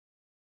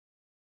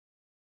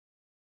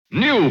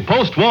New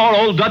post-war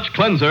Old Dutch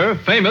cleanser,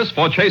 famous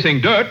for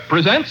chasing dirt,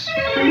 presents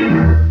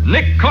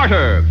Nick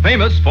Carter,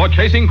 famous for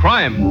chasing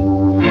crime.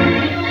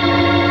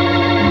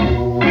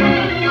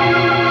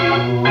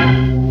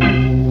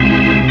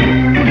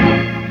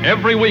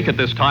 Every week at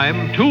this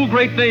time, two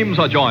great names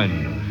are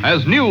joined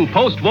as new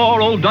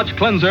post-war Old Dutch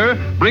cleanser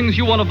brings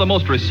you one of the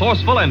most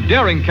resourceful and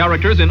daring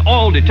characters in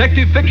all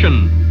detective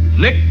fiction,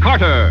 Nick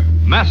Carter,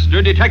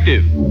 Master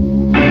Detective.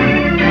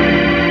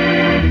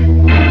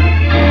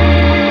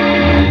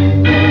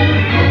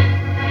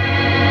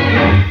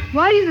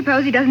 Why do you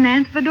suppose he doesn't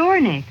answer the door,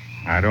 Nick?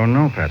 I don't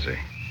know, Patsy.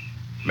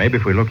 Maybe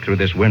if we look through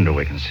this window,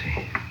 we can see.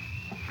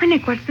 Why,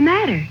 Nick, what's the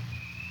matter?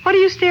 What are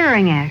you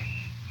staring at?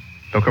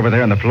 Look over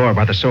there on the floor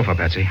by the sofa,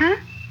 Patsy. Huh?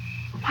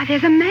 Why,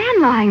 there's a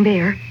man lying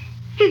there.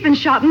 He's been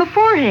shot in the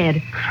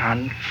forehead.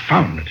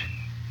 Confound it.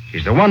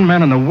 He's the one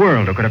man in the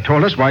world who could have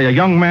told us why a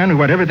young man who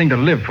had everything to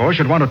live for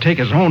should want to take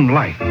his own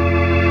life.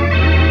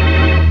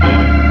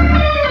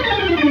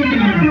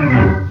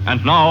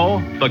 And now,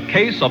 the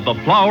case of the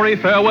Flowery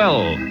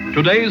Farewell.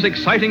 Today's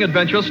exciting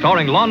adventure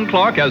starring Lon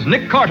Clark as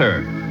Nick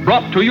Carter.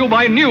 Brought to you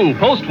by new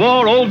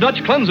post-war Old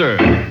Dutch cleanser.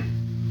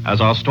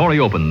 As our story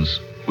opens,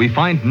 we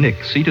find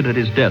Nick seated at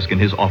his desk in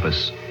his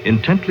office,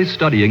 intently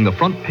studying the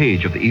front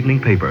page of the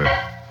evening paper.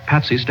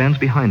 Patsy stands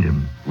behind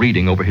him,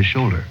 reading over his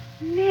shoulder.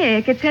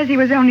 Nick, it says he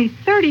was only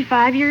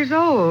 35 years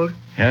old.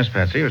 Yes,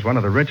 Patsy, he was one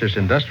of the richest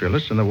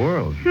industrialists in the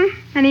world.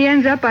 And he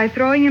ends up by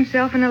throwing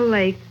himself in a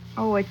lake.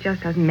 Oh, it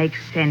just doesn't make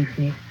sense,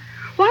 Nick.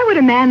 Why would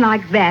a man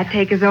like that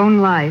take his own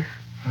life?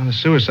 Well, the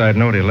suicide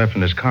note he left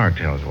in his car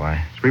tells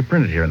why. It's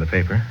reprinted here in the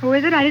paper. Oh,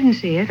 is it? I didn't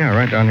see it. Yeah,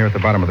 right down here at the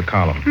bottom of the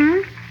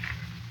column.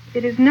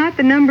 It is not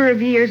the number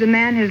of years a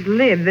man has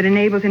lived that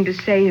enables him to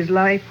say his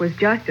life was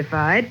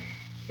justified.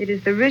 It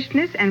is the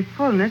richness and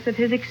fullness of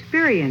his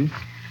experience.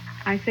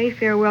 I say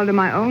farewell to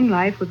my own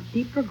life with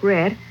deep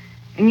regret,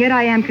 and yet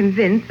I am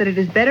convinced that it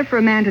is better for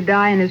a man to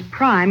die in his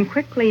prime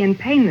quickly and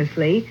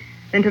painlessly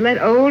than to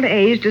let old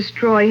age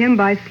destroy him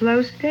by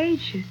slow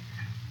stages.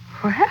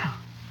 Well.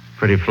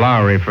 Pretty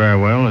flowery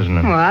farewell, isn't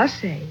it? Well, I'll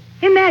say.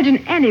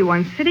 Imagine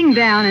anyone sitting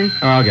down and...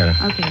 Oh, I'll get it.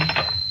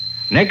 Okay.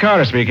 Nick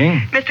Carter speaking.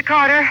 Mr.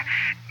 Carter,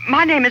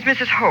 my name is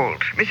Mrs.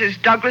 Holt.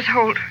 Mrs. Douglas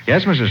Holt.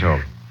 Yes, Mrs.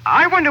 Holt.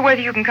 I wonder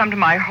whether you can come to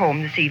my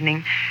home this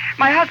evening.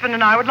 My husband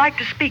and I would like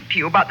to speak to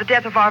you about the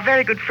death of our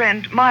very good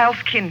friend,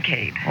 Miles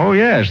Kincaid. Oh,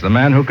 yes, the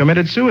man who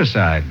committed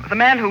suicide. The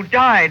man who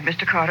died,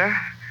 Mr. Carter.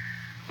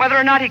 Whether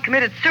or not he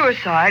committed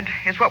suicide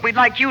is what we'd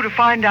like you to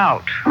find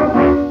out.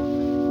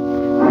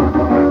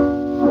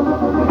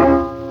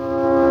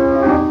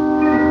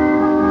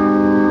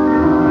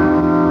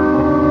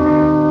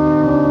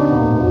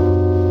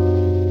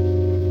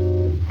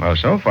 Well,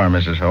 so far,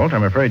 Mrs. Holt,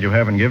 I'm afraid you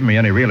haven't given me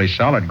any really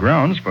solid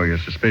grounds for your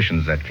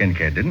suspicions that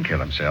Kincaid didn't kill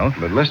himself.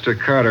 But, Mr.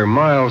 Carter,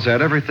 Miles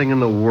had everything in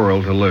the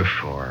world to live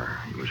for.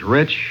 He was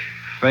rich,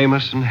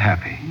 famous, and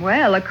happy.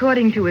 Well,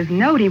 according to his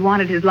note, he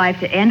wanted his life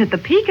to end at the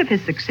peak of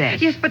his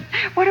success. Yes, but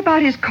what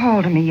about his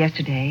call to me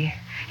yesterday?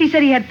 He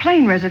said he had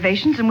plane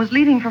reservations and was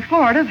leaving for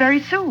Florida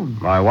very soon.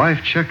 My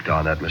wife checked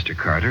on that, Mr.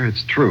 Carter.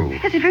 It's true.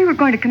 As if he were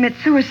going to commit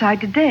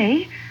suicide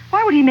today,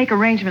 why would he make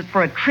arrangements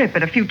for a trip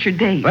at a future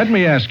date? Let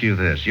me ask you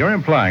this. You're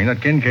implying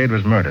that Kincaid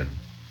was murdered.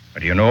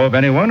 But do you know of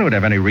anyone who would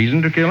have any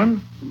reason to kill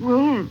him?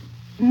 Well,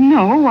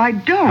 no, I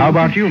don't. How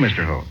about you,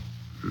 Mr. Holt?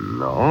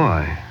 No,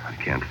 I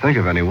can't think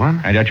of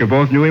anyone. And yet you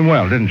both knew him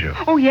well, didn't you?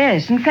 Oh,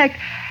 yes. In fact,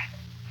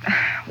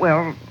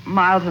 well,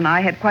 Miles and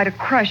I had quite a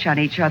crush on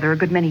each other a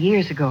good many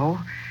years ago.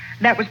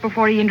 That was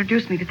before he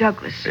introduced me to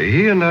Douglas.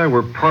 He and I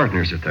were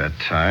partners at that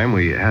time.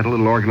 We had a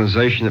little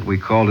organization that we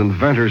called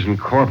Inventors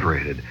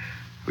Incorporated.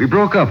 We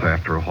broke up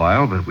after a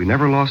while, but we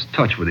never lost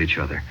touch with each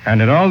other.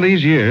 And in all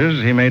these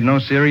years, he made no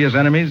serious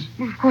enemies?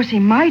 Well, of course, he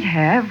might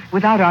have,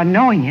 without our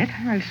knowing it.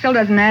 Well, it still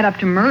doesn't add up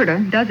to murder,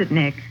 does it,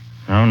 Nick?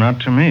 No, not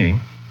to me.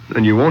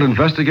 Then you won't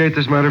investigate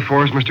this matter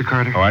for us, Mr.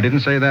 Carter? Oh, I didn't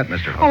say that,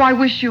 Mr. Holt. Oh, I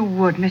wish you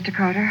would, Mr.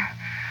 Carter.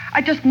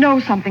 I just know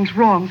something's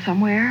wrong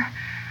somewhere.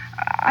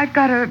 I've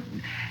got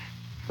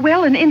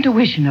an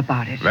intuition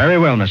about it. Very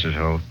well, Mrs.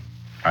 Holt.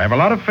 I have a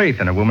lot of faith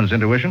in a woman's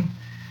intuition.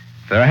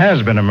 If there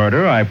has been a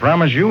murder, I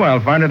promise you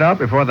I'll find it out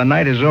before the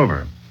night is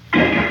over.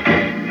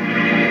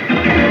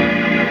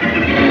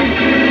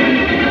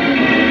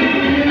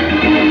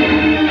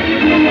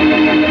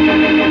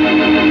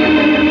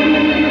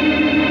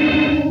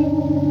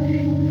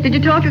 Did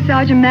you talk to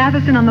Sergeant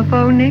Matheson on the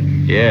phone, Nick?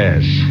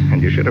 Yes,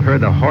 and you should have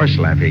heard the horse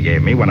laugh he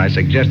gave me when I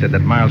suggested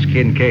that Miles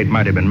Kincaid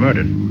might have been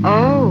murdered.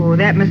 Oh,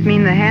 that must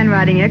mean the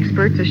handwriting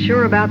experts are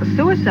sure about the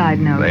suicide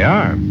note. They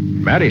are.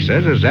 Matty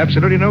says there's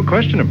absolutely no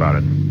question about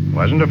it.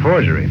 Wasn't a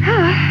forgery.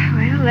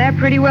 Well, that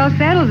pretty well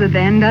settles it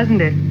then,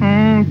 doesn't it?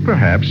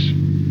 Perhaps.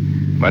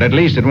 But at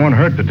least it won't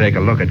hurt to take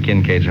a look at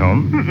Kincaid's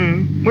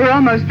home. We're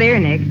almost there,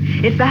 Nick.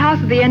 It's the house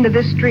at the end of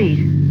this street.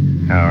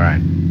 All right.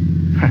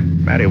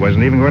 Matty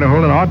wasn't even going to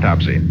hold an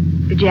autopsy.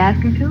 Did you ask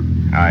him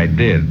to? I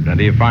did, and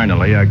he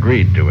finally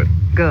agreed to it.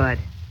 Good.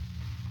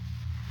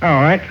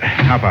 All right,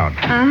 hop out.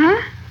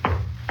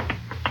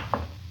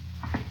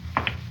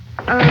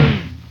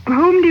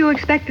 Whom do you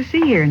expect to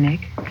see here, Nick?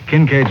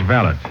 Kincaid's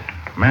valet,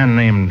 A man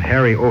named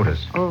Harry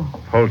Otis. Oh.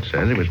 Holt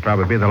says he was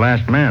probably the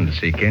last man to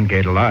see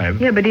Kincaid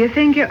alive. Yeah, but do you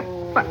think you...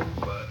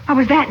 What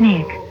was that,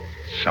 Nick?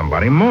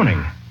 Somebody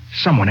moaning.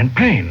 Someone in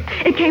pain.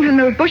 It came from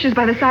those bushes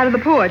by the side of the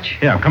porch.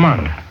 Yeah, come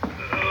on.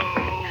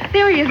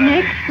 There he is,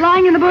 Nick,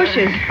 lying in the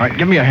bushes. All right,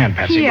 give me a hand,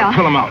 Patsy. Yeah.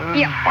 Pull him out.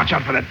 Yeah. Watch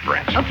out for that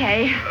branch.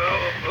 Okay.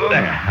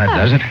 There, that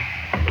does it.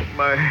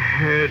 My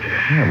head.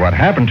 Yeah, what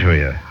happened to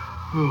you?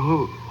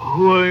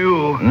 Who are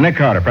you? Nick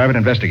Carter, private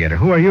investigator.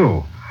 Who are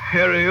you?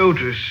 Harry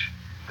Otis.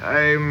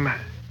 I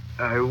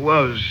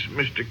was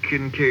Mr.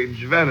 Kincaid's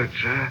valet,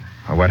 sir.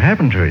 Well, what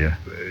happened to you?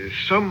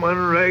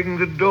 Someone rang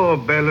the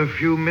doorbell a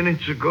few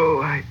minutes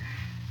ago. I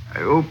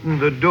opened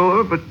the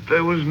door, but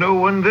there was no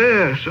one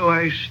there, so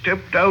I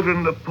stepped out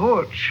on the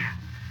porch.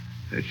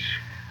 That's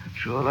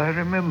all I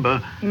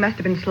remember. He must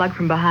have been slugged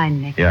from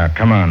behind, Nick. Yeah,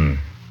 come on.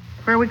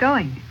 Where are we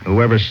going?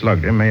 Whoever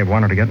slugged him may have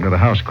wanted to get into the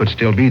house. Could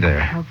still be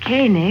there.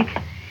 Okay, Nick.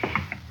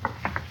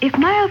 If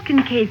Miles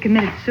Kincaid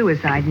committed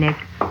suicide, Nick,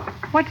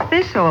 what's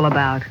this all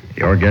about?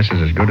 Your guess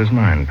is as good as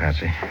mine,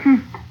 Patsy.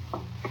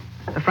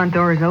 The front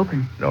door is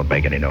open. Don't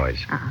make any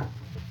noise.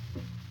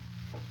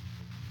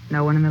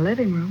 No one in the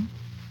living room.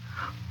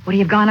 Would he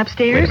have gone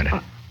upstairs? Wait a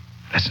minute.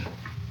 Listen.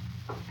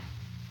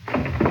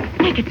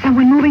 Nick, it's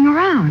someone moving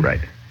around. Right.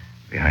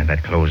 Behind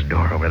that closed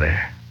door over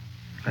there.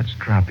 Let's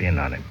drop in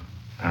on him.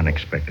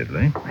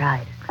 Unexpectedly.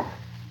 Right.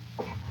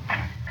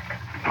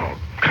 Oh,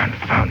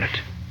 confound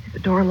it. Is the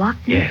door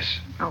locked, Nick? Yes.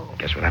 Oh.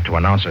 Guess we'll have to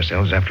announce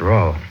ourselves after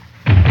all.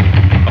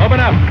 Open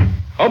up.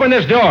 Open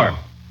this door.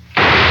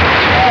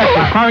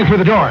 They're firing through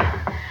the door.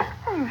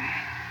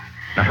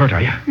 Not hurt,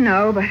 are you?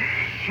 No, but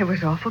it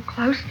was awful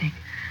close, Nick.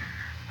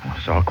 Oh,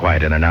 it's all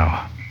quiet in there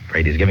now.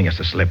 Afraid he's giving us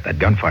the slip. That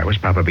gunfire was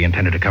probably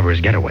intended to cover his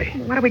getaway.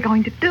 What are we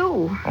going to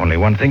do? Only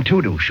one thing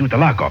to do. Shoot the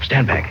lock off.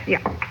 Stand back. Yeah.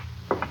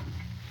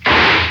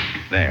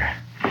 There.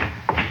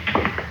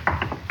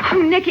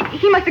 Oh, Nick,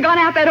 he must have gone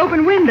out that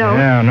open window.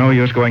 Yeah, no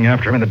use going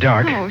after him in the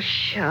dark. Oh,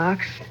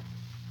 shucks.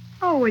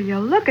 Oh, will you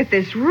look at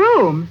this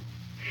room?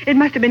 It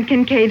must have been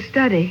Kincaid's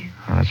study.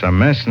 Well, it's a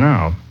mess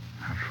now.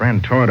 A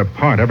friend tore it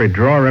apart. Every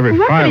drawer, every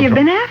What file. could he have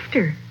been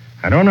after?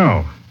 I don't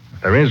know.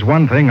 But there is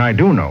one thing I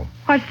do know.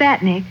 What's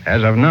that, Nick?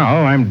 As of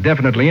now, I'm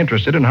definitely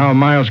interested in how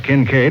Miles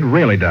Kincaid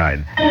really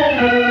died.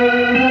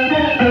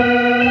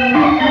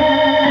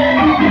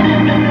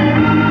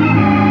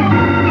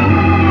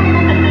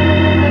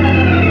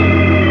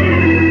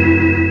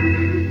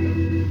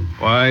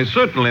 Why,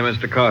 certainly,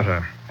 Mr.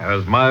 Carter.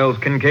 As Miles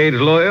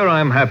Kincaid's lawyer,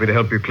 I'm happy to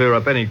help you clear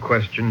up any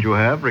questions you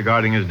have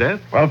regarding his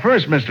death. Well,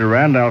 first, Mr.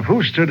 Randolph,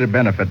 who stood to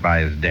benefit by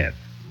his death?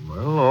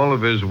 Well, all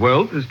of his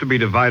wealth is to be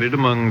divided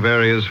among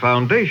various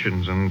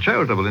foundations and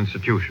charitable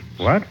institutions.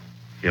 What?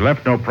 He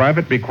left no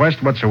private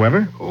bequest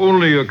whatsoever?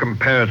 Only a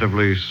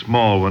comparatively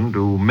small one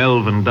to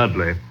Melvin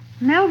Dudley.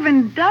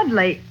 Melvin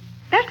Dudley.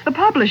 That's the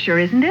publisher,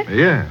 isn't it?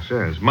 Yes.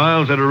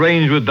 Miles had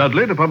arranged with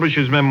Dudley to publish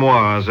his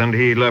memoirs, and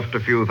he left a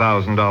few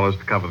 $1,000s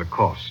to cover the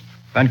cost.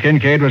 Then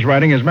Kincaid was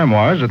writing his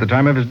memoirs at the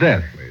time of his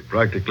death. He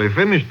practically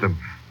finished them,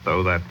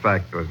 though that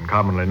fact wasn't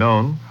commonly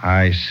known.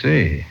 I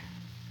see.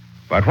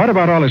 But what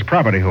about all his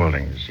property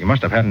holdings? He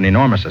must have had an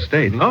enormous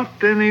estate.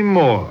 Not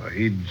anymore.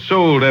 He'd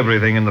sold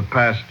everything in the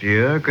past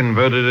year,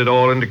 converted it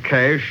all into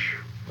cash.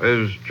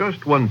 There's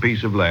just one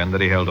piece of land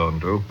that he held on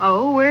to.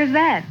 Oh, where's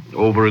that?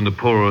 Over in the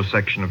poorer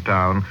section of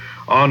town,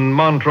 on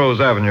Montrose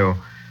Avenue.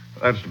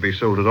 That's to be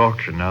sold at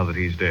auction now that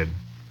he's dead.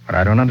 But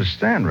I don't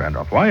understand,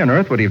 Randolph. Why on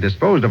earth would he have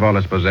disposed of all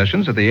his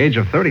possessions at the age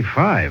of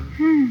 35?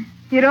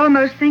 You'd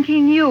almost think he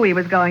knew he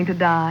was going to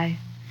die.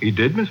 He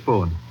did, Miss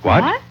Bowen.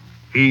 What?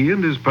 He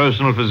and his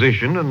personal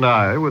physician and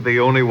I were the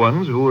only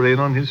ones who were in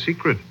on his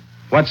secret.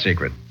 What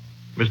secret?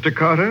 Mr.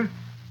 Carter,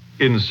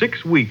 in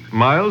 6 weeks,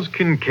 Miles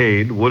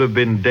Kincaid would have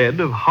been dead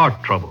of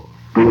heart trouble.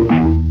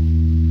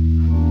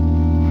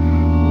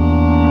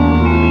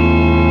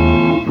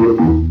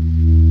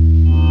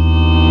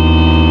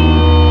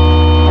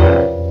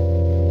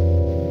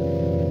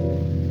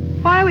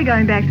 Why are we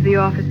going back to the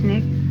office,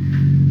 Nick?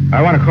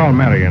 I want to call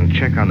Mary and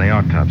check on the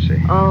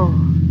autopsy. Oh.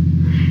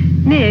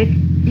 Nick,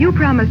 you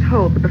promised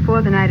Hope that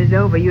before the night is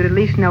over, you'd at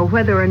least know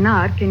whether or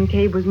not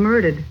Kincaid was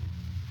murdered.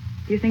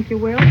 Do you think you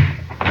will?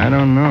 I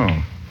don't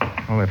know.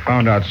 All we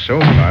found out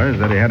so far is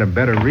that he had a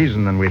better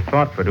reason than we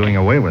thought for doing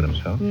away with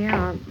himself.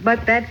 Yeah,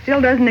 but that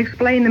still doesn't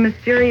explain the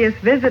mysterious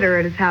visitor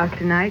at his house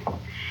tonight.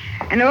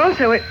 And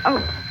also,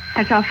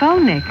 that's our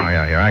phone, Nick. Oh,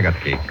 yeah, here, I got the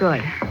key.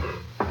 Good.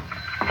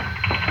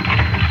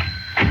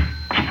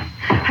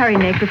 Hurry,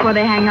 Nick, before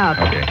they hang up.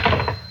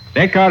 Okay.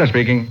 Nick Carter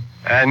speaking.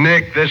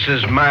 Nick, this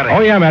is Matty.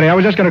 Oh, yeah, Matty, I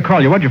was just going to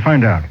call you. What'd you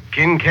find out?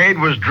 Kincaid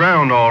was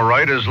drowned, all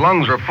right. His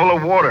lungs are full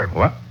of water.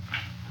 What?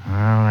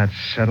 Well, that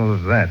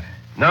settles that.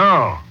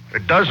 No,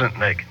 it doesn't,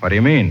 Nick. What do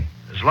you mean?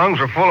 His lungs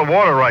are full of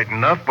water right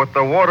enough, but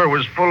the water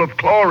was full of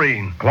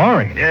chlorine.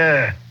 Chlorine?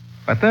 Yeah.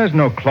 But there's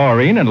no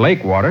chlorine in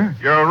lake water.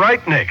 You're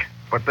right, Nick.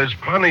 But there's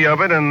plenty of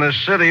it in the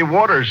city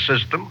water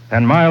system.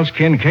 And Miles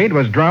Kincaid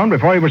was drowned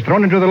before he was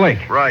thrown into the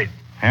lake. Right.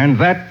 And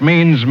that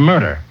means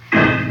murder.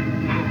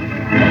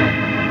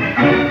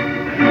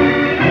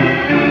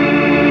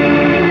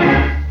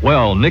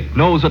 Well, Now, Nick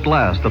knows at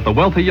last that the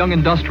wealthy young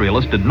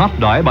industrialist did not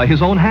die by his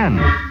own hand.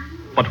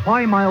 But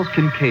why Miles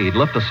Kincaid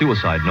left a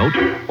suicide note,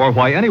 or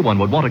why anyone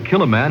would want to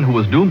kill a man who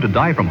was doomed to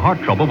die from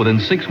heart trouble within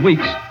 6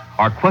 weeks,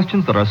 are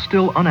questions that are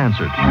still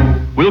unanswered.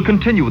 We'll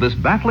continue this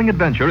baffling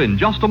adventure in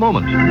just a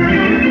moment.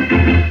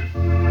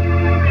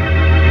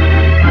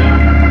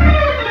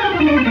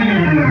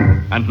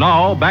 And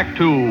now, back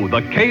to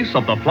The Case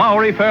of the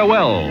Flowery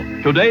Farewell.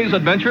 Today's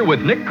adventure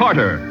with Nick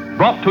Carter,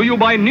 brought to you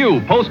by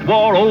new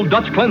post-war Old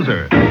Dutch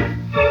Cleanser.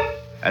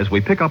 As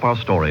we pick up our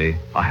story,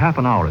 a half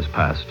an hour has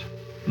passed.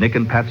 Nick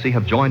and Patsy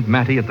have joined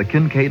Mattie at the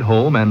Kincaid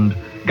home and,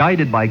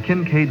 guided by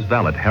Kincaid's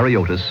valet, Harry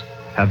Otis,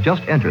 have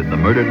just entered the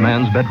murdered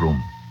man's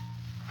bedroom.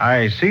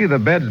 I see the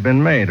bed's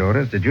been made,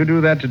 Otis. Did you do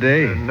that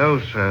today?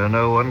 No, sir.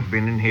 No one's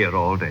been in here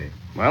all day.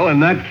 Well, in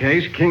that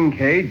case,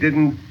 Kincaid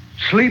didn't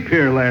sleep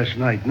here last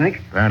night,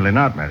 Nick. Apparently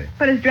not, Mattie.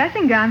 But his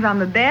dressing gown's on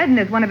the bed, and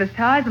there's one of his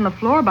ties on the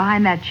floor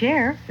behind that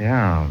chair.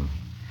 Yeah.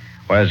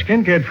 Was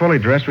Kincaid fully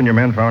dressed when your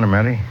men found him,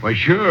 Mattie? Well,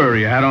 sure.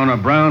 He had on a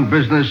brown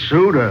business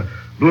suit, a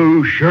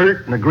blue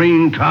shirt, and a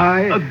green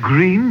tie. A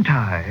green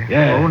tie?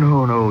 Yeah. Oh,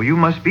 no. You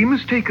must be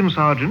mistaken,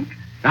 Sergeant.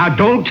 Now,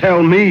 don't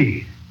tell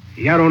me.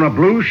 He had on a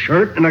blue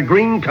shirt and a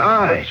green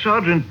tie.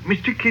 Sergeant,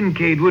 Mr.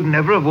 Kincaid would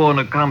never have worn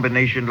a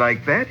combination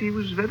like that. He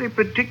was very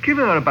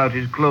particular about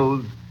his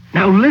clothes.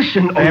 Now,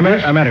 listen,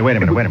 Otis. Hey, Mattie, wait a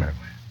minute.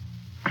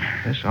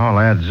 This all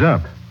adds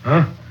up.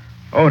 Huh?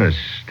 Otis,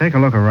 take a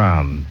look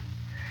around.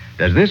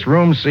 Does this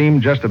room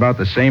seem just about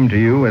the same to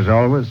you as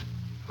always?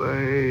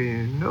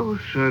 Why, no,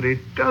 sir,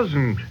 it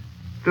doesn't.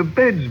 The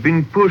bed's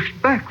been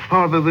pushed back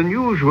farther than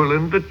usual,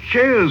 and the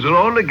chairs are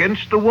all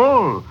against the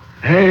wall.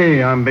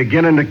 Hey, I'm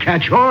beginning to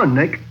catch on,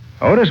 Nick.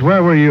 Otis,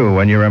 where were you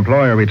when your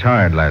employer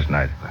retired last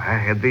night? I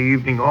had the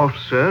evening off,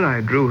 sir. I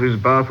drew his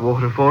bath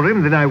water for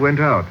him, then I went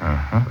out.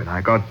 Uh-huh. When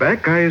I got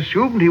back, I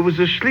assumed he was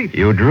asleep.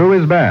 You drew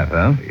his bath,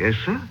 huh? Yes,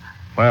 sir.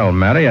 Well,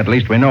 Mattie, at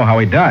least we know how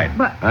he died.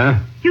 But Huh?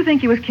 you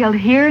think he was killed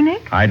here,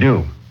 Nick? I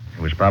do.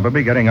 He was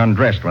probably getting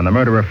undressed when the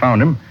murderer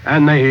found him.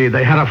 And they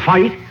had a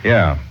fight?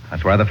 Yeah,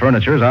 that's why the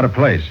furniture is out of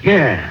place.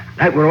 Yeah,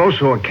 that would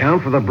also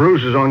account for the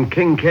bruises on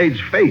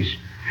Kincaid's face.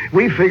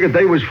 We figured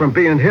they was from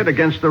being hit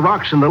against the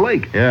rocks in the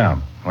lake. Yeah.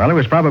 Well, he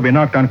was probably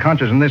knocked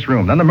unconscious in this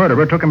room. Then the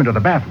murderer took him into the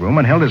bathroom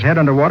and held his head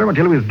underwater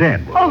until he was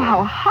dead. Oh,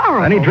 how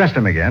horrible. Then he dressed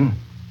him again.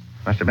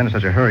 Must have been in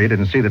such a hurry he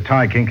didn't see the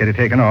tie Kincaid had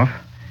taken off.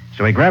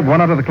 So he grabbed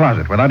one out of the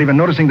closet without even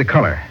noticing the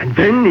color. And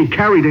then he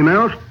carried him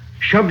out,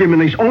 shoved him in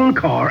his own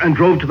car, and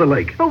drove to the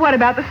lake. But what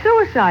about the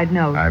suicide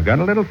note? I've got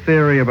a little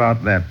theory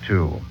about that,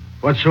 too.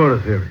 What sort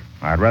of theory?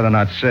 I'd rather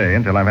not say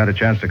until I've had a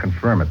chance to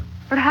confirm it.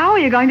 But how are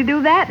you going to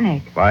do that,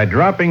 Nick? By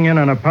dropping in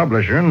on a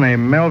publisher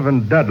named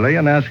Melvin Dudley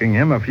and asking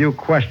him a few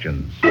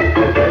questions.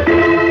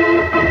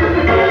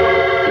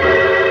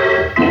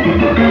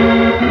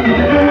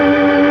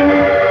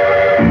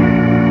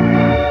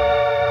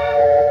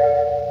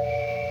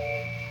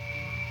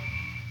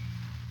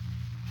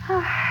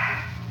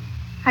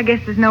 I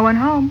guess there's no one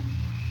home.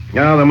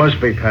 Yeah, there must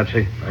be,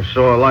 Patsy. I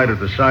saw a light at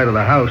the side of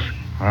the house.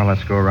 Well,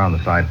 let's go around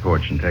the side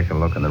porch and take a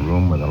look in the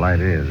room where the light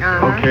is.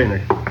 Uh-huh. Okay,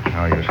 Nick.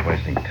 No use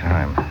wasting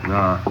time.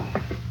 No.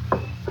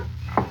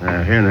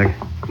 Here, Nick.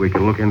 We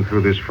can look in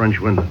through this French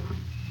window.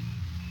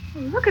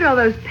 Look at all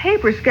those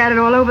papers scattered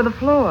all over the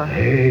floor.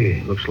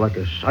 Hey, looks like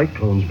a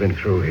cyclone's been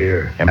through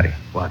here. Hey, Mattie.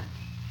 What?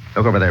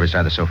 Look over there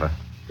beside the sofa.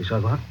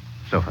 Beside what?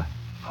 Sofa.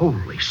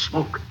 Holy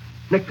smoke.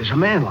 Nick, there's a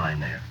man lying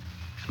there.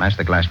 Smash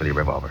the glass with your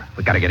revolver.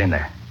 We gotta get in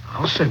there.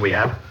 I'll say we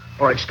have.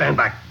 All right, stand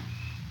back.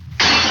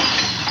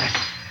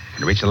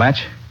 Can you reach the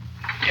latch?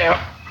 Yeah,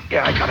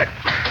 I got it.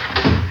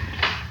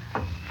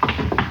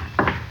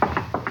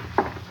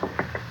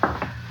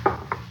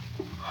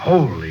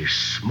 Holy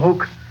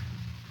smoke.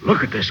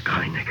 Look at this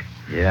guy, Nick.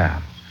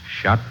 Yeah.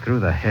 Shot through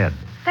the head.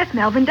 That's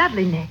Melvin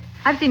Dudley, Nick.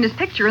 I've seen his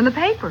picture in the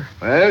paper.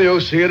 Well,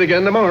 you'll see it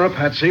again tomorrow,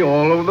 Patsy,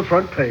 all over the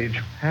front page.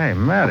 Hey,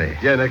 Mattie.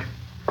 Yeah, Nick.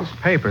 Those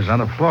papers on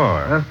the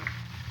floor. Huh?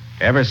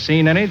 Ever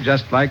seen any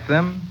just like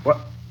them? What?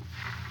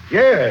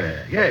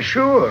 Yeah,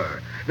 sure.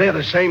 They're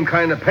the same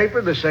kind of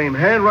paper, the same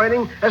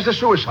handwriting as the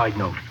suicide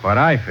note. What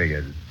I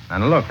figured.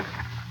 And look,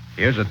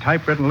 here's a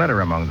typewritten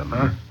letter among them.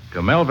 Huh?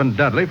 To Melvin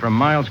Dudley from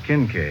Miles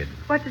Kincaid.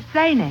 What's it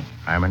say, Nick?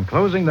 I'm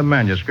enclosing the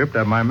manuscript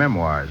of my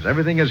memoirs.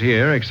 Everything is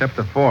here except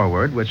the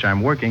foreword, which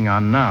I'm working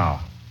on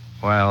now.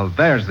 Well,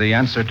 there's the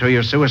answer to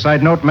your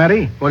suicide note,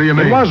 Mattie. What do you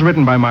mean? It was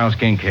written by Miles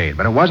Kincaid,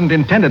 but it wasn't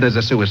intended as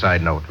a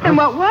suicide note. Then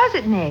what was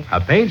it, Nick?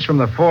 A page from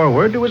the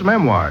foreword to his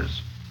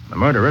memoirs. The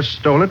murderer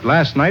stole it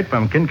last night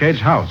from Kincaid's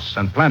house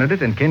and planted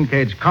it in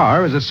Kincaid's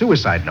car as a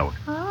suicide note.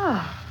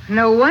 Oh,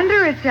 no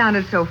wonder it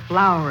sounded so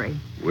flowery.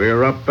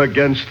 We're up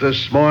against a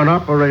smart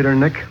operator,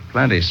 Nick.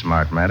 Plenty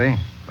smart, Mattie.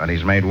 But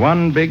he's made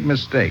one big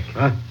mistake.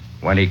 Huh?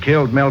 When he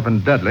killed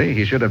Melvin Dudley,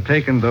 he should have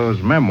taken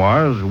those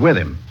memoirs with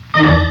him.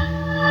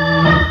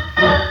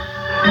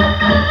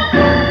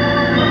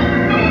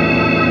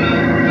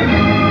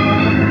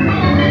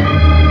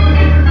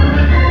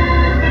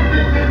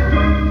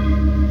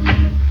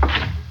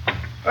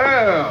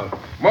 Well,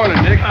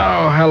 morning, Nick.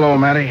 Oh, hello,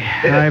 Mattie.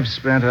 I've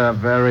spent a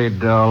very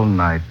dull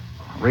night.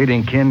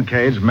 reading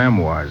Kincaid's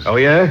memoirs. Oh,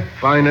 yeah?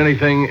 Find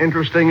anything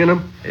interesting in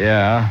them?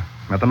 Yeah,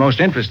 but the most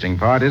interesting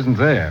part isn't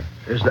there.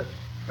 Is that...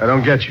 I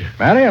don't get you.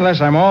 Matty,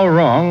 unless I'm all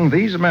wrong,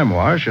 these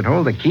memoirs should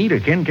hold the key to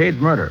Kincaid's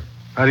murder.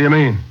 How do you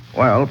mean?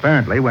 Well,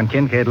 apparently, when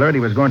Kincaid learned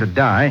he was going to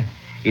die,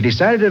 he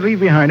decided to leave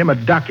behind him a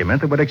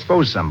document that would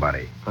expose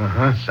somebody.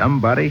 Uh-huh.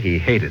 Somebody he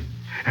hated.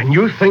 And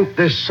you think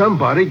this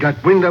somebody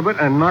got wind of it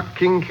and knocked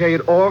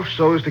Kincaid off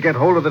so as to get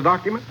hold of the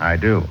document? I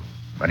do.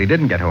 But he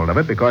didn't get hold of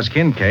it because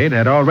Kincaid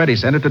had already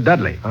sent it to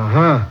Dudley.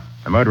 Uh-huh.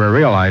 The murderer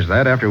realized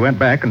that after he went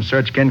back and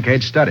searched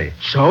Kincaid's study.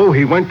 So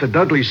he went to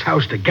Dudley's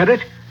house to get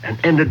it and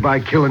ended by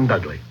killing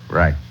Dudley.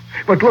 Right.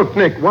 But look,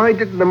 Nick, why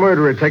didn't the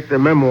murderer take the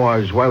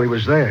memoirs while he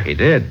was there? He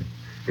did.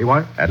 He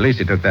what? At least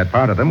he took that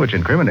part of them which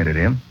incriminated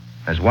him.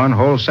 There's one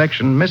whole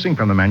section missing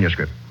from the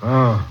manuscript.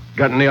 Oh.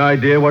 Got any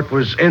idea what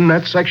was in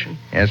that section?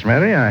 Yes,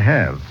 Mary, I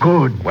have.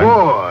 Good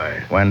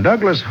boy. When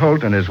Douglas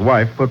Holt and his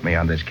wife put me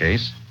on this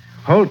case,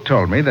 Holt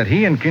told me that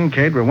he and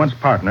Kincaid were once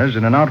partners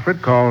in an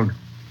outfit called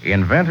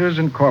Inventors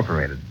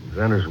Incorporated.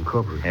 Inventors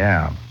Incorporated?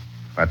 Yeah.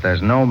 But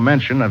there's no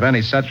mention of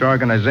any such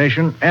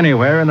organization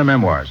anywhere in the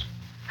memoirs.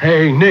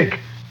 Hey, Nick.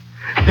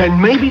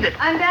 Then maybe that...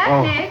 I'm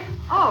back, Nick.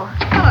 Oh,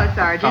 hello,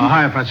 Sergeant. Oh,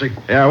 hi, Patsy.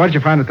 Yeah, what did you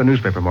find at the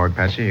newspaper morgue,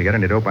 Patsy? You got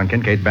any dope on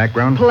Kincaid's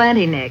background?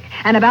 Plenty, Nick.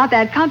 And about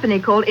that company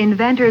called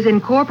Inventors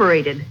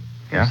Incorporated.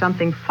 There's Yeah?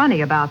 something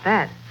funny about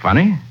that.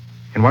 Funny?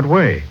 In what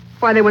way?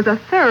 Why, there was a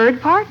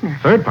third partner.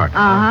 Third partner?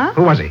 Uh-huh.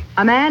 Who was he?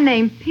 A man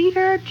named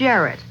Peter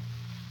Jarrett.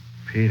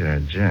 Peter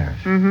Jarrett.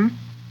 Mm-hmm.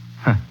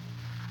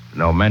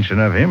 No mention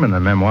of him in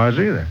the memoirs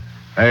either.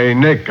 Hey,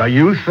 Nick, are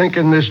you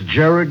thinking this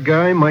Jarrett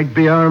guy might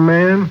be our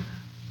man?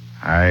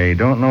 I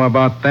don't know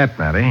about that,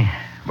 Matty.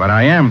 But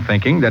I am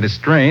thinking that it's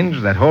strange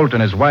that Holt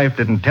and his wife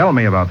didn't tell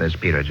me about this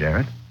Peter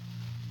Jarrett.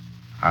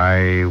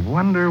 I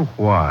wonder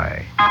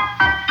why.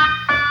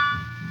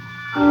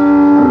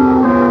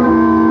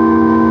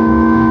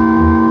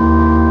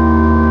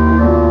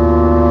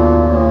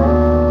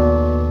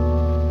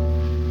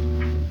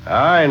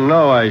 I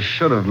know I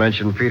should have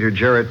mentioned Peter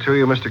Jarrett to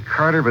you, Mr.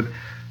 Carter, but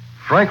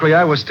frankly,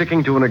 I was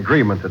sticking to an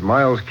agreement that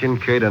Miles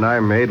Kincaid and I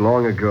made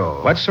long ago.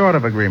 What sort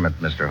of agreement,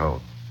 Mr.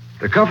 Holt?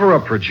 To cover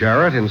up for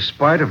Jarrett in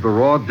spite of the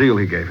raw deal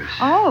he gave us.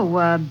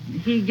 Oh,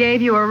 he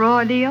gave you a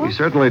raw deal? He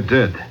certainly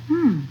did.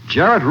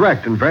 Jarrett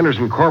wrecked Inventors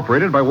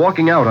Incorporated by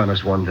walking out on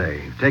us one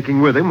day,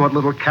 taking with him what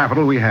little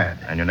capital we had.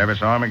 And you never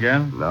saw him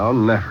again? No,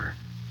 never.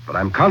 But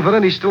I'm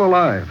confident he's still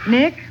alive.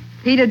 Nick,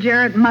 Peter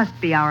Jarrett must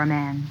be our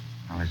man.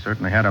 Well, he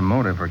certainly had a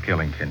motive for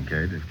killing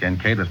Kincaid. If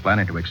Kincaid was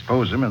planning to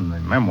expose him in the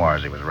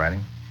memoirs he was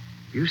writing.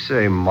 You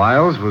say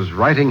Miles was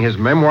writing his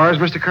memoirs,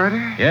 Mr.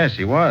 Carter? Yes,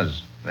 he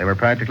was. They were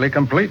practically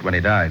complete when he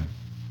died.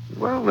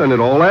 Well, then it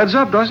all adds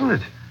up, doesn't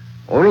it?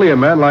 Only a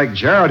man like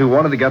Jarrett who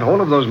wanted to get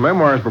hold of those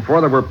memoirs before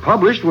they were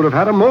published would have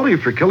had a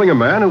motive for killing a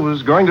man who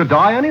was going to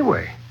die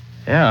anyway.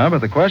 Yeah,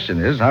 but the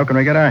question is, how can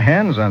we get our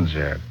hands on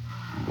Jarrett?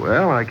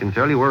 Well, I can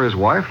tell you where his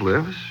wife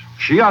lives.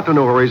 She ought to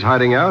know where he's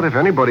hiding out, if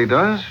anybody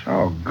does.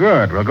 Oh,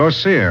 good. We'll go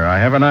see her. I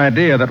have an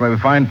idea that when we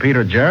find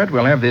Peter Jarrett,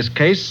 we'll have this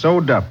case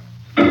sewed up.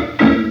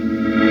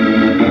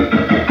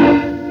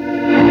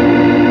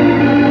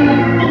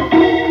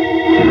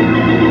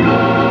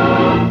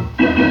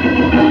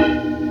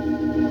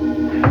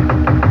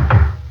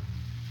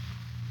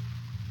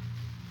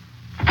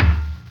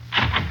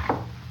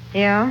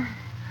 Yeah?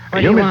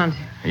 What do you want?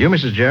 Are you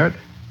Mrs. Jarrett?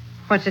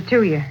 What's it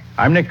to you?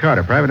 I'm Nick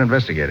Carter, private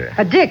investigator.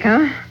 A dick,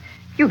 huh?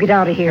 You get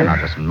out of here. Now,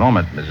 just a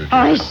moment, Mrs. Jarrett.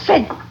 I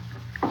said,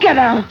 get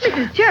out.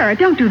 Mrs. Jarrett,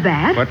 don't do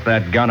that. Put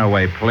that gun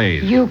away,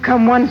 please. You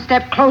come one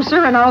step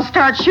closer and I'll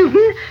start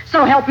shooting.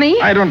 So help me.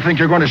 I don't think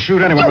you're going to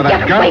shoot anyone You with that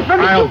get gun. away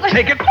from me. I'll You-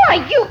 take it.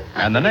 Why, you...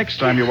 And the next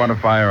time you want to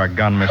fire a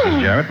gun,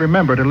 Mrs. Jarrett,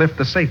 remember to lift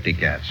the safety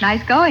catch.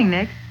 Nice going,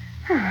 Nick.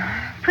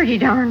 Pretty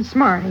darn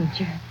smart, ain't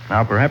you?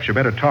 Now, perhaps you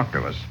better talk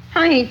to us.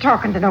 I ain't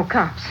talking to no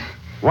cops.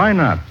 Why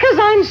not? 'Cause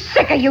I'm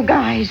sick of you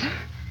guys.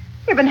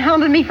 You've been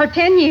hounding me for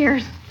 10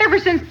 years, ever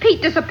since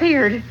Pete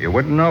disappeared. You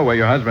wouldn't know where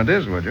your husband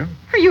is, would you?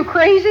 Are you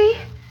crazy?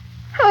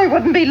 I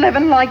wouldn't be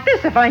living like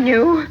this if I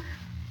knew.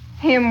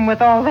 Him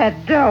with all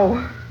that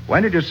dough.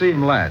 When did you see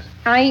him last?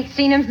 I ain't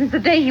seen him since the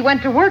day he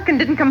went to work and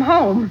didn't come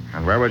home.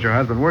 And where was your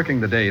husband working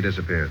the day he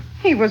disappeared?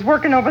 He was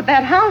working over at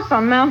that house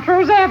on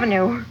Montrose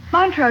Avenue.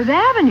 Montrose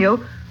Avenue?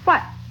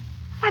 Why,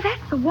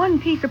 that's the one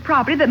piece of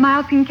property that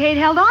Miles Kincaid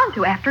held on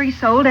to after he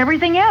sold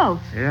everything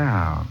else.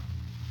 Yeah.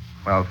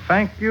 Well,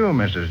 thank you,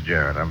 Mrs.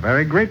 Jarrett. I'm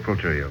very grateful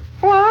to you.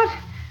 What?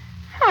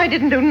 I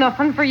didn't do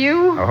nothing for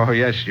you. Oh,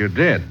 yes, you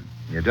did.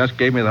 You just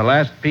gave me the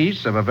last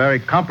piece of a very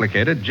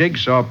complicated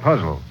jigsaw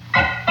puzzle.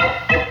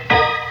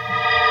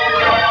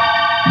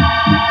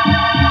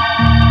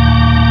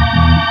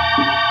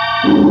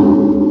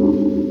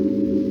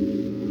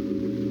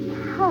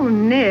 Oh,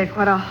 Nick,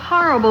 what a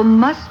horrible,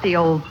 musty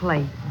old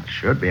place. It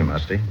should be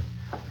musty.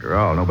 After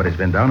all, nobody's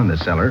been down in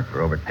this cellar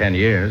for over 10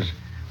 years.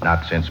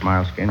 Not since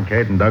Miles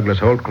Kincaid and Douglas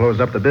Holt closed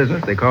up the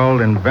business they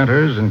called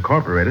Inventors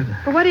Incorporated.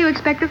 But what do you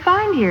expect to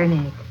find here,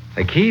 Nick?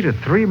 The key to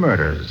 3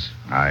 murders,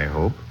 I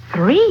hope.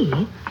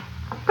 3?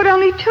 But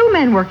only 2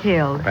 men were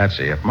killed.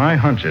 Patsy, if my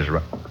hunch is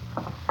right...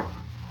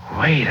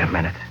 Wait a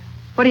minute.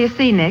 What do you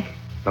see, Nick?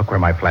 Look where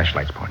my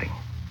flashlight's pointing.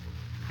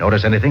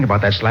 Notice anything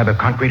about that slab of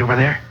concrete over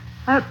there?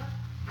 Why,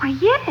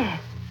 yes.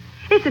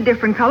 It's a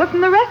different color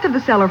from the rest of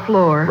the cellar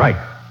floor. Right.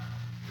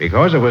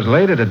 Because it was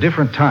laid at a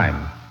different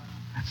time.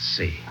 Let's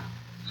see.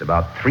 It's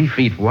about 3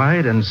 feet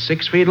wide and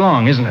 6 feet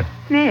long, isn't it?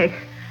 Nick,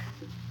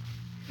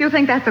 you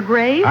think that's a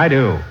grave? I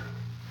do.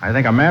 I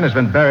think a man has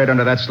been buried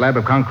under that slab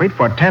of concrete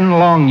for 10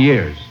 long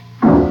years.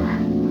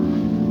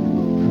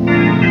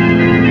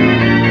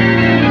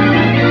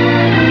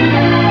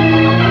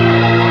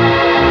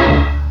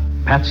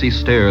 Patsy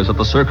stares at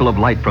the circle of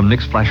light from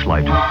Nick's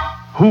flashlight.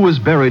 Who is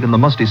buried in the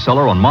musty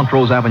cellar on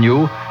Montrose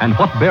Avenue, and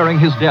what bearing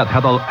his death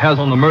has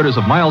on the murders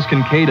of Miles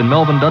Kincaid and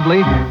Melvin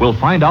Dudley, we'll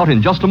find out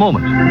in just a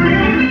moment.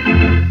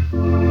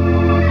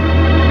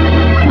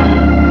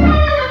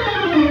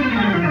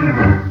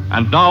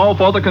 And now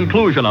for the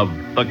conclusion of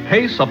The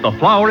Case of the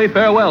Flowery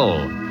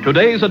Farewell.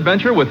 Today's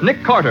adventure with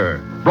Nick Carter,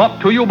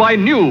 brought to you by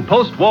new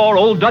post-war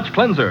Old Dutch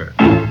cleanser.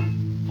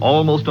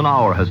 Almost an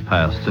hour has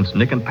passed since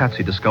Nick and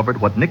Patsy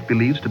discovered what Nick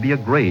believes to be a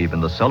grave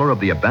in the cellar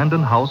of the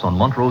abandoned house on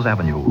Montrose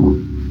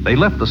Avenue. They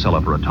left the cellar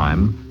for a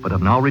time, but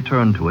have now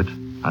returned to it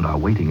and are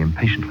waiting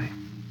impatiently.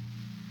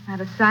 Not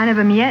a sign of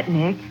him yet,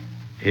 Nick.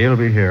 He'll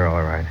be here,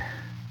 all right.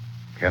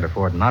 Can't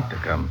afford not to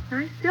come.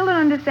 I still don't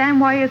understand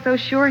why you're so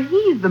sure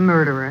he's the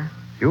murderer.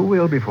 You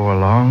will before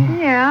long.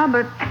 Yeah,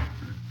 but...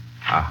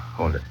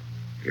 Hold it.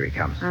 Here he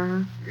comes.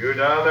 You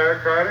down there,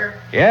 Carter?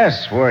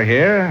 Yes, we're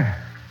here.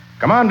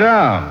 Come on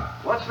down.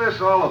 What's this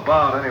all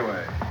about,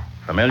 anyway?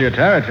 Familiar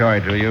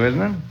territory to you,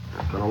 isn't it?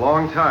 It's been a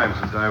long time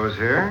since I was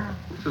here.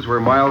 This is where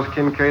Miles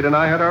Kincaid and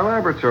I had our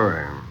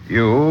laboratory.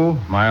 You,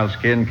 Miles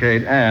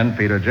Kincaid, and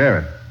Peter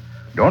Jarrett.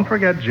 Don't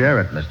forget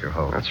Jarrett, Mr.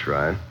 Holt. That's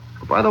right.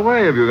 By the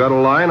way, have you got a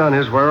line on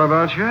his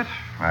whereabouts yet?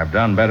 I've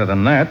done better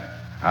than that.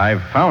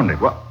 I've found him.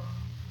 Well,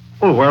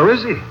 where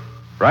is he?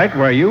 Right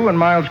where you and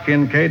Miles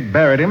Kincaid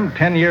buried him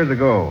 10 years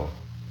ago.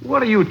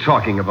 What are you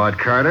talking about,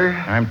 Carter?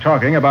 I'm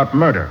talking about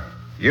murder.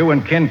 You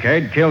and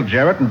Kincaid killed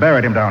Jarrett and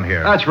buried him down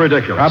here. That's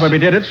ridiculous. Probably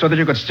did it so that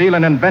you could steal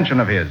an invention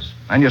of his.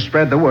 And you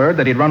spread the word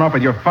that he'd run off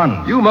with your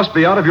funds. You must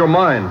be out of your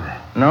mind.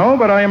 No,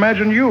 but I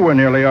imagine you were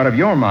nearly out of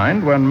your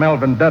mind when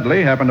Melvin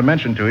Dudley happened to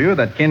mention to you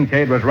that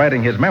Kincaid was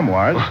writing his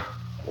memoirs.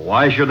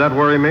 Why should that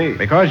worry me?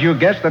 Because you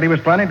guessed that he was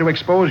planning to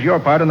expose your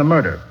part in the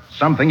murder.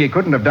 Something he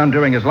couldn't have done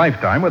during his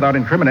lifetime without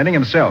incriminating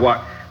himself.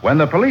 What? When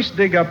the police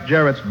dig up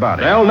Jarrett's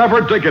body... They'll never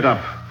dig it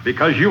up,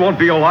 because you won't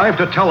be alive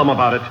to tell them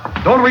about it.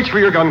 Don't reach for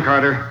your gun,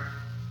 Carter.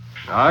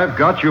 I've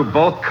got you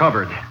both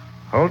covered.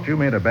 Holt, you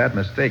made a bad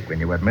mistake when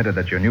you admitted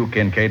that you knew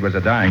Kincaid was a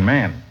dying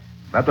man.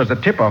 That was a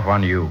tip-off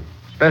on you,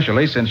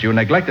 especially since you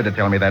neglected to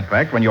tell me that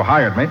fact when you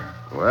hired me.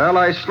 Well,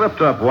 I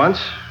slipped up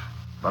once,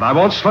 but I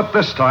won't slip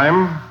this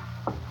time.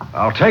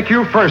 I'll take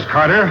you first,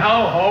 Carter.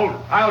 No, Holt.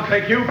 I'll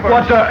take you first.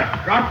 What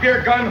the? Drop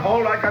your gun,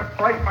 Holt. I got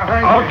fight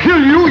behind I'll kill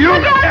you, you...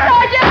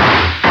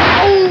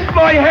 Oh,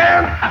 my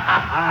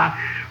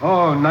hand!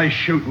 Oh, nice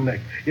shooting, Nick.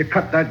 You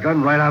cut that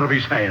gun right out of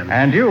his hand.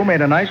 And you made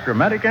a nice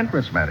dramatic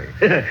entrance, Matty.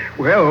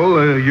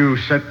 Well, you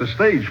set the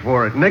stage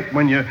for it, Nick,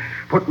 when you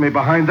put me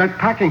behind that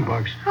packing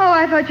box. Oh,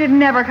 I thought you'd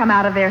never come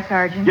out of there,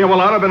 Sergeant. Yeah,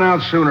 well, I'd have been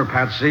out sooner,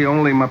 Patsy,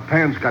 only my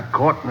pants got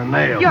caught in a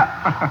nail.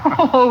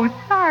 Oh,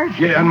 Sergeant.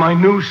 Yeah, and my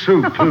new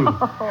suit, too.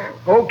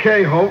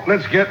 Okay, Holt,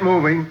 let's get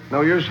moving.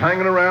 No use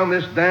hanging around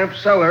this damp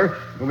cellar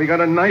when we got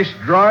a nice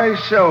dry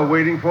cell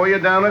waiting for you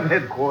down at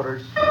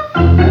headquarters.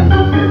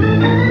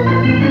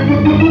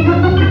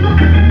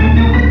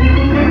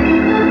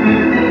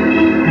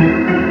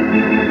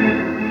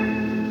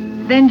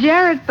 Then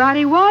Jarrett's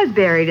body was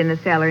buried in the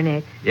cellar,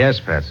 Nick. Yes,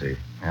 Patsy.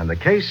 And the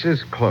case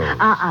is closed.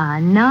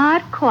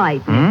 Not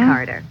quite, Nick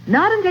Carter.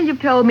 Not until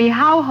you've told me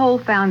how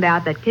Holt found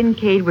out that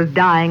Kincaid was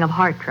dying of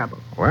heart trouble.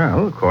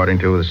 Well, according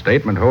to the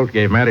statement Holt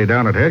gave Matty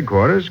down at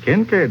headquarters,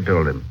 Kincaid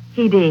told him.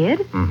 He did?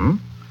 Mm-hmm.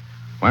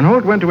 When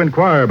Holt went to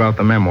inquire about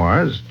the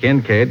memoirs,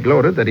 Kincaid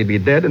gloated that he'd be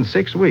dead in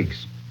 6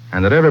 weeks,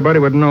 and that everybody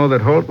would know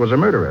that Holt was a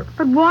murderer.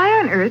 But why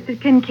on earth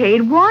did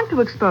Kincaid want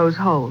to expose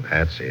Holt?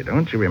 Patsy,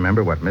 don't you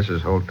remember what Mrs.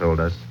 Holt told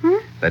us?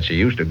 That she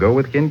used to go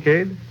with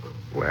Kincaid?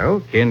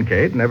 Well,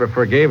 Kincaid never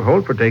forgave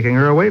Holt for taking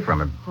her away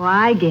from him. Oh,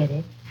 I get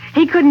it.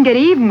 He couldn't get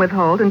even with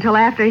Holt until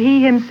after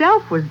he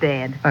himself was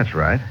dead. That's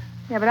right.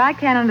 Yeah, but I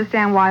can't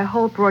understand why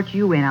Holt brought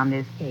you in on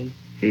this case.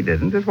 He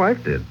didn't. His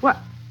wife did. What?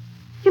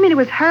 You mean it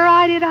was her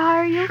idea to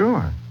hire you?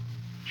 Sure.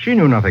 She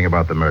knew nothing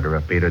about the murder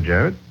of Peter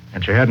Jarrett,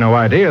 and she had no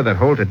idea that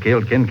Holt had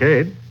killed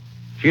Kincaid.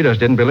 She just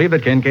didn't believe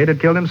that Kincaid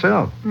had killed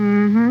himself.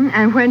 Mm-hmm.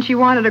 And when she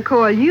wanted to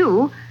call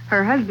you,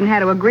 her husband had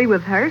to agree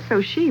with her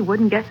so she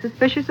wouldn't get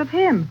suspicious of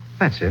him.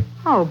 That's it.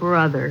 Oh,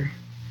 brother.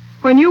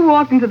 When you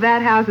walked into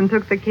that house and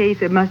took the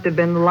case, it must have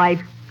been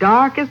life's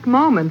darkest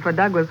moment for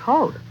Douglas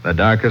Holt. The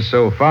darkest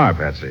so far,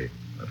 Patsy.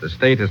 But the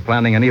state is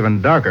planning an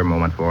even darker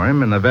moment for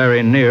him in the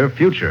very near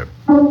future.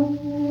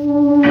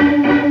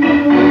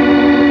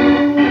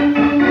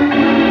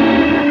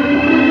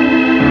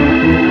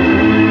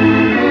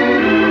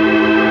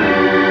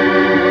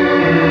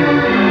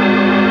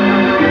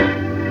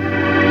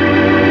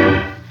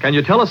 Can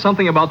you tell us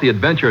something about the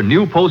adventure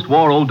new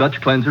post-war Old Dutch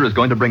Cleanser is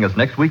going to bring us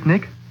next week,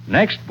 Nick?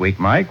 Next week,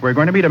 Mike, we're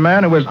going to meet a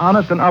man who was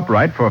honest and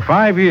upright for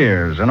 5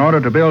 years in order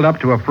to build up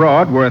to a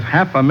fraud worth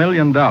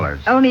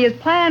 $500,000. Only his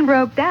plan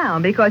broke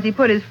down because he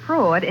put his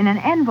fraud in an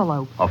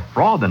envelope. A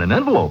fraud in an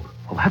envelope?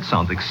 Well, that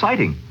sounds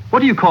exciting. What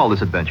do you call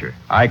this adventure?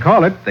 I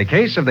call it The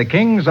Case of the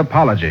King's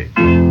Apology.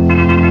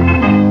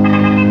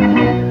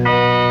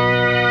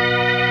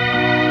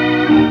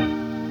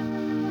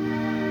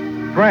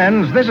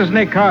 Friends, this is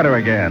Nick Carter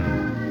again.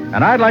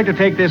 And I'd like to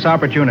take this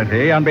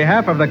opportunity on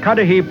behalf of the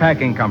Cudahy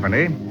Packing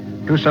Company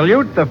to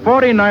salute the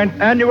 49th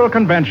Annual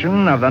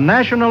Convention of the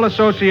National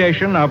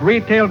Association of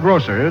Retail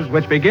Grocers,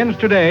 which begins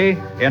today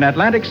in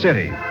Atlantic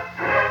City.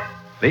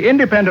 The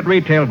independent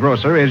retail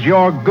grocer is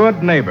your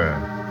good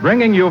neighbor,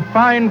 bringing you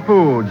fine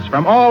foods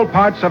from all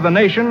parts of the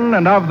nation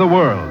and of the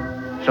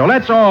world. So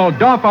let's all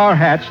doff our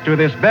hats to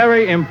this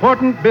very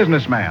important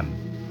businessman,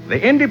 the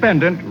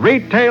independent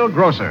retail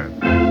grocer.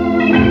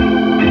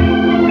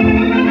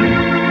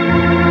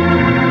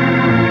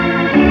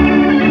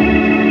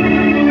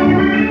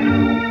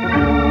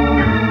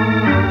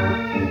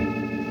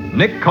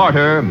 Nick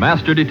Carter,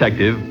 Master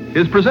Detective,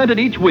 is presented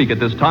each week at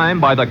this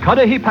time by the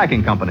Cudahy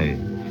Packing Company.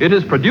 It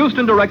is produced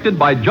and directed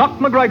by Jock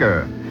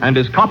McGregor and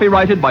is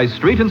copyrighted by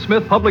Street and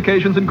Smith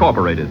Publications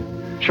Incorporated.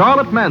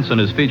 Charlotte Manson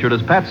is featured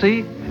as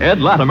Patsy.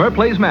 Ed Latimer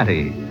plays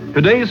Matty.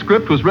 Today's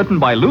script was written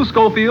by Lou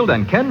Schofield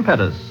and Ken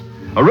Pettis.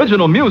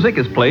 Original music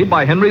is played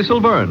by Henry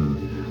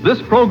Silverne. This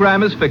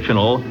program is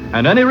fictional,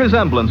 and any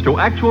resemblance to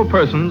actual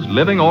persons,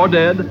 living or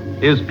dead,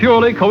 is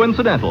purely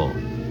coincidental.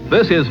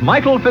 This is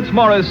Michael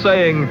Fitzmaurice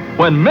saying,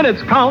 when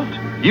minutes count,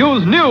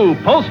 use new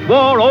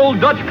post-war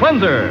Old Dutch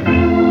Cleanser.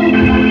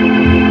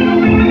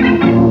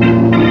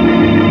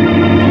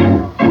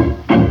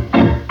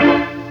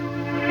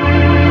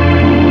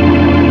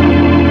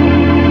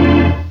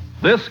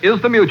 This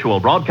is the Mutual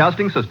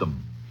Broadcasting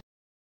System.